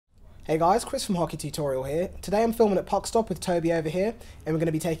Hey guys, Chris from Hockey Tutorial here. Today I'm filming at Puckstop with Toby over here, and we're going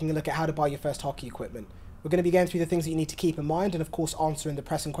to be taking a look at how to buy your first hockey equipment. We're going to be going through the things that you need to keep in mind and of course answering the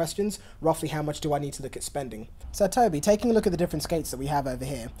pressing questions, roughly how much do I need to look at spending. So Toby, taking a look at the different skates that we have over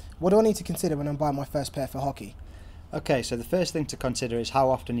here, what do I need to consider when I'm buying my first pair for hockey? Okay, so the first thing to consider is how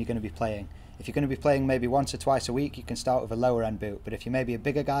often you're going to be playing. If you're going to be playing maybe once or twice a week, you can start with a lower end boot, but if you're maybe a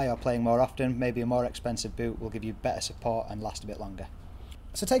bigger guy or playing more often, maybe a more expensive boot will give you better support and last a bit longer.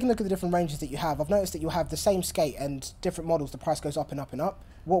 So taking a look at the different ranges that you have, I've noticed that you'll have the same skate and different models, the price goes up and up and up.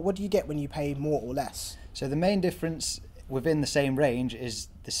 What do you get when you pay more or less? So the main difference within the same range is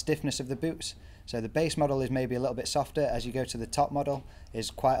the stiffness of the boots. So the base model is maybe a little bit softer. As you go to the top model,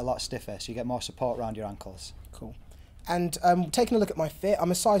 is quite a lot stiffer, so you get more support around your ankles. Cool. And taking a look at my fit,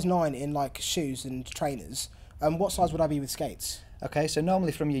 I'm a size 9 in like shoes and trainers. What size would I be with skates? Okay, so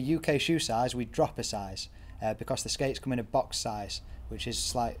normally from your UK shoe size, we drop a size because the skates come in a box size, which is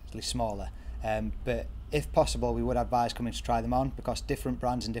slightly smaller. But if possible, we would advise coming to try them on because different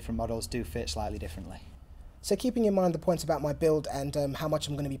brands and different models do fit slightly differently. So keeping in mind the points about my build and how much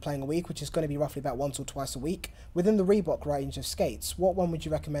I'm going to be playing a week, which is going to be roughly about once or twice a week, within the Reebok range of skates, what one would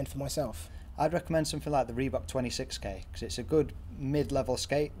you recommend for myself? I'd recommend something like the Reebok 26K because it's a good mid-level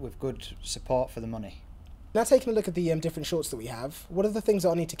skate with good support for the money. Now taking a look at the different shorts that we have, what are the things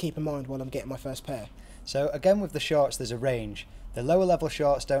that I need to keep in mind while I'm getting my first pair? So again with the shorts there's a range. The lower level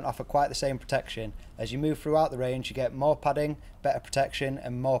shorts don't offer quite the same protection. As you move throughout the range you get more padding, better protection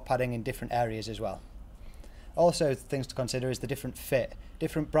and more padding in different areas as well. Also things to consider is the different fit.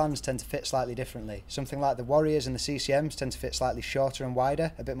 Different brands tend to fit slightly differently. Something like the Warriors and the CCMs tend to fit slightly shorter and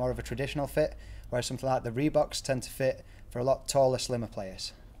wider, a bit more of a traditional fit, whereas something like the Reeboks tend to fit for a lot taller, slimmer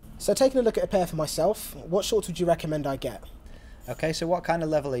players. So taking a look at a pair for myself, what shorts would you recommend I get? Okay, so what kind of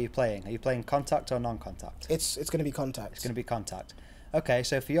level are you playing? Are you playing contact or non-contact? It's going to be contact. It's going to be contact. Okay,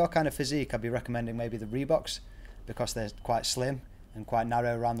 so for your kind of physique, I'd be recommending maybe the Reeboks because they're quite slim and quite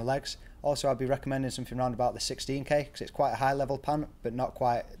narrow around the legs. Also, I'd be recommending something around about the 16K because it's quite a high level pant, but not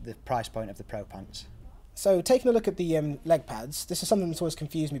quite the price point of the pro pants. So taking a look at the leg pads, this is something that's always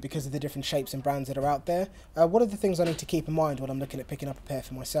confused me because of the different shapes and brands that are out there. What are the things I need to keep in mind when I'm looking at picking up a pair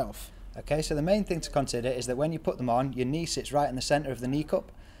for myself? Okay, so the main thing to consider is that when you put them on, your knee sits right in the centre of the knee cup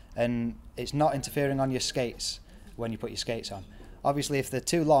and it's not interfering on your skates when you put your skates on. Obviously, if they're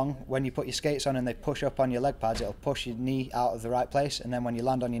too long, when you put your skates on and they push up on your leg pads, it'll push your knee out of the right place, and then when you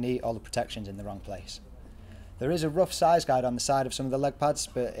land on your knee, all the protection's in the wrong place. There is a rough size guide on the side of some of the leg pads,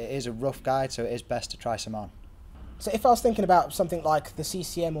 but it is a rough guide, so it is best to try some on. So if I was thinking about something like the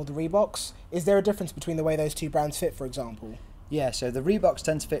CCM or the Reeboks, is there a difference between the way those two brands fit, for example? Yeah, so the Reeboks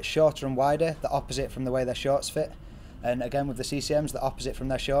tend to fit shorter and wider, the opposite from the way their shorts fit. And again, with the CCMs, the opposite from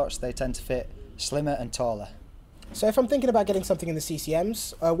their shorts, they tend to fit slimmer and taller. So if I'm thinking about getting something in the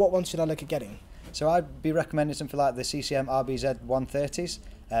CCMs, what ones should I look at getting? So I'd be recommending something like the CCM RBZ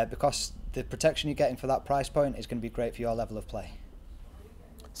 130s because the protection you're getting for that price point is going to be great for your level of play.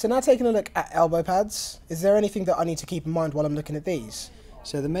 So now taking a look at elbow pads, is there anything that I need to keep in mind while I'm looking at these?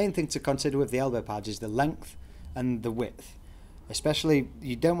 So the main thing to consider with the elbow pads is the length and the width. Especially,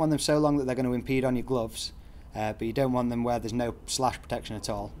 you don't want them so long that they're going to impede on your gloves, but you don't want them where there's no slash protection at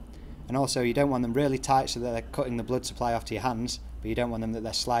all. And also you don't want them really tight so that they're cutting the blood supply off to your hands, but you don't want them that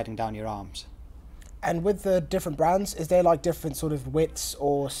they're sliding down your arms. And with the different brands, is there like different sort of widths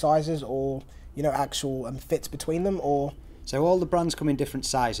or sizes or, you know, actual fits between them, or? So all the brands come in different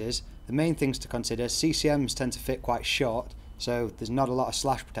sizes. The main things to consider, CCMs tend to fit quite short, so there's not a lot of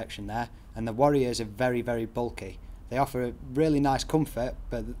slash protection there, and the Warriors are very, very bulky. They offer a really nice comfort,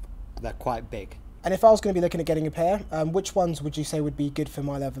 but they're quite big. And if I was going to be looking at getting a pair, which ones would you say would be good for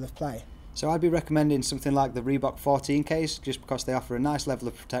my level of play? So I'd be recommending something like the Reebok 14Ks, just because they offer a nice level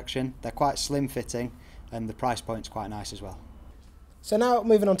of protection, they're quite slim fitting, and the price point's quite nice as well. So now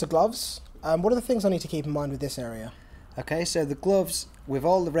moving on to gloves, what are the things I need to keep in mind with this area? Okay, so the gloves, with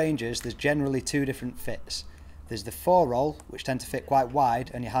all the ranges, there's generally two different fits. There's the 4-roll, which tend to fit quite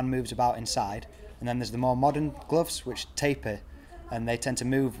wide and your hand moves about inside, and then there's the more modern gloves, which taper, and they tend to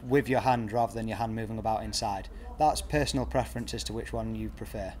move with your hand rather than your hand moving about inside. That's personal preference as to which one you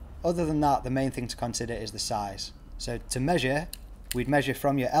prefer. Other than that, the main thing to consider is the size. So to measure, we'd measure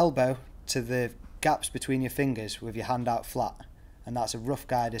from your elbow to the gaps between your fingers with your hand out flat, and that's a rough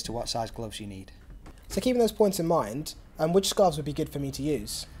guide as to what size gloves you need. So keeping those points in mind, which scarves would be good for me to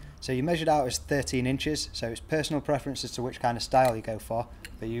use? So you measured out as 13 inches, so it's personal preference as to which kind of style you go for,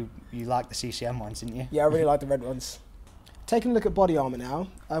 but you like the CCM ones, didn't you? Yeah, I really like the red ones. Taking a look at body armour now,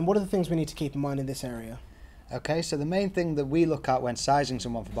 what are the things we need to keep in mind in this area? Okay, so the main thing that we look at when sizing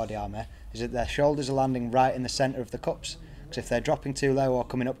someone for body armour is that their shoulders are landing right in the centre of the cups, because if they're dropping too low or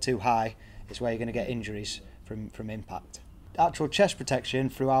coming up too high, it's where you're going to get injuries from impact. Actual chest protection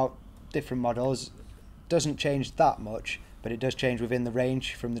throughout different models doesn't change that much, but it does change within the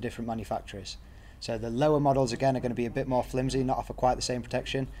range from the different manufacturers. So the lower models again are going to be a bit more flimsy, not offer quite the same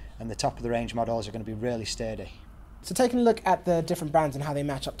protection, and the top of the range models are going to be really sturdy. So taking a look at the different brands and how they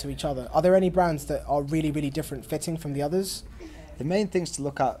match up to each other, are there any brands that are really, really different fitting from the others? The main things to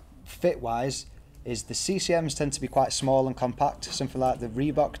look at fit-wise is the CCMs tend to be quite small and compact. Something like the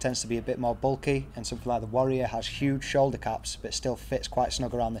Reebok tends to be a bit more bulky, and something like the Warrior has huge shoulder caps but still fits quite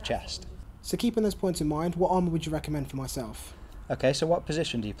snug around the chest. So keeping those points in mind, what armour would you recommend for myself? Okay, so what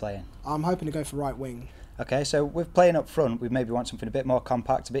position do you play in? I'm hoping to go for right wing. Okay, so with playing up front, we maybe want something a bit more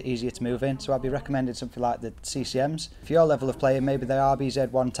compact, a bit easier to move in, so I'd be recommending something like the CCMs. For your level of playing, maybe the RBZ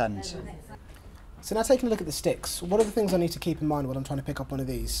 110s. So now taking a look at the sticks, what are the things I need to keep in mind when I'm trying to pick up one of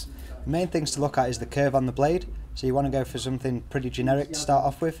these? The main things to look at is the curve on the blade, so you want to go for something pretty generic to start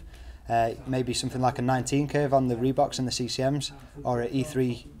off with. Maybe something like a 19 curve on the Reeboks and the CCMs, or an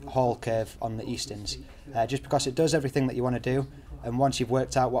E3 Hall curve on the Eastons, just because it does everything that you want to do, and once you've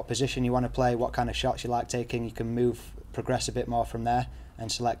worked out what position you want to play, what kind of shots you like taking, you can progress a bit more from there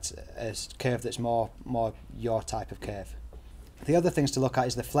and select a curve that's more your type of curve. The other things to look at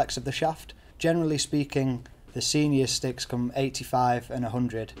is the flex of the shaft. Generally speaking, the senior sticks come 85 and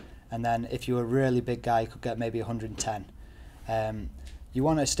 100, and then if you're a really big guy, you could get maybe 110. You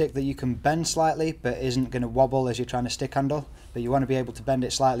want a stick that you can bend slightly, but isn't going to wobble as you're trying to stick handle, but you want to be able to bend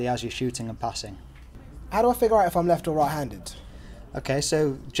it slightly as you're shooting and passing. How do I figure out if I'm left or right-handed? Okay,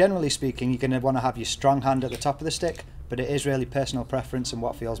 so generally speaking, you're going to want to have your strong hand at the top of the stick, but it is really personal preference and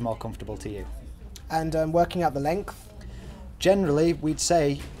what feels more comfortable to you. And working out the length? Generally, we'd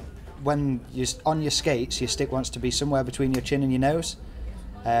say when you're on your skates, your stick wants to be somewhere between your chin and your nose.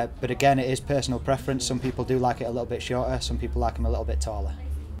 But again, it is personal preference. Some people do like it a little bit shorter, some people like them a little bit taller.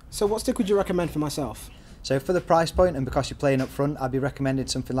 So what stick would you recommend for myself? So for the price point, and because you're playing up front, I'd be recommending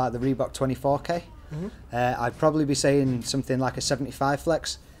something like the Reebok 24K. I'd probably be saying something like a 75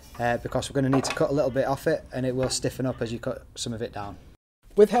 flex, because we're going to need to cut a little bit off it, and it will stiffen up as you cut some of it down.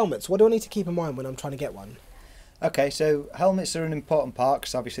 With helmets, what do I need to keep in mind when I'm trying to get one? Okay, so helmets are an important part,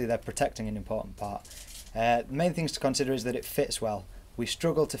 because obviously they're protecting an important part. The main things to consider is that it fits well. We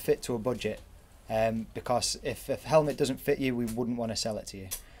struggle to fit to a budget, because if a helmet doesn't fit you, we wouldn't want to sell it to you.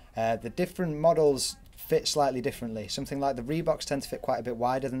 The different models fit slightly differently. Something like the Reeboks tend to fit quite a bit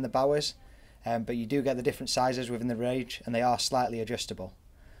wider than the Bowers, but you do get the different sizes within the range, and they are slightly adjustable.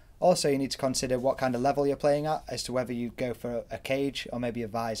 Also, you need to consider what kind of level you're playing at as to whether you go for a cage or maybe a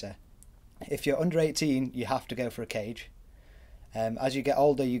visor. If you're under 18, you have to go for a cage. As you get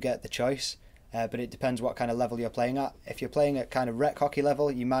older, you get the choice, but it depends what kind of level you're playing at. If you're playing at kind of rec hockey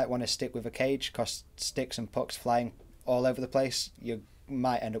level, you might want to stick with a cage, because sticks and pucks flying all over the place, you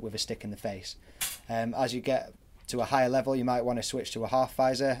might end up with a stick in the face. As you get to a higher level, you might want to switch to a half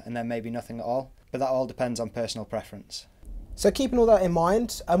visor and then maybe nothing at all, but that all depends on personal preference. So keeping all that in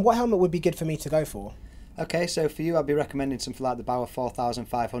mind, what helmet would be good for me to go for? Okay, so for you, I'd be recommending something like the Bauer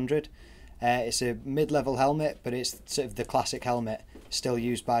 4500. It's a mid-level helmet, but it's sort of the classic helmet, still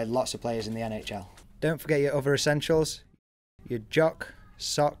used by lots of players in the NHL. Don't forget your other essentials, your jock,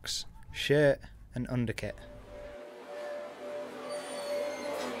 socks, shirt and underkit.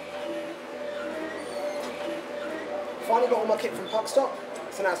 Finally got all my kit from Puckstop,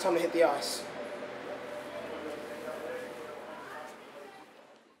 so now it's time to hit the ice.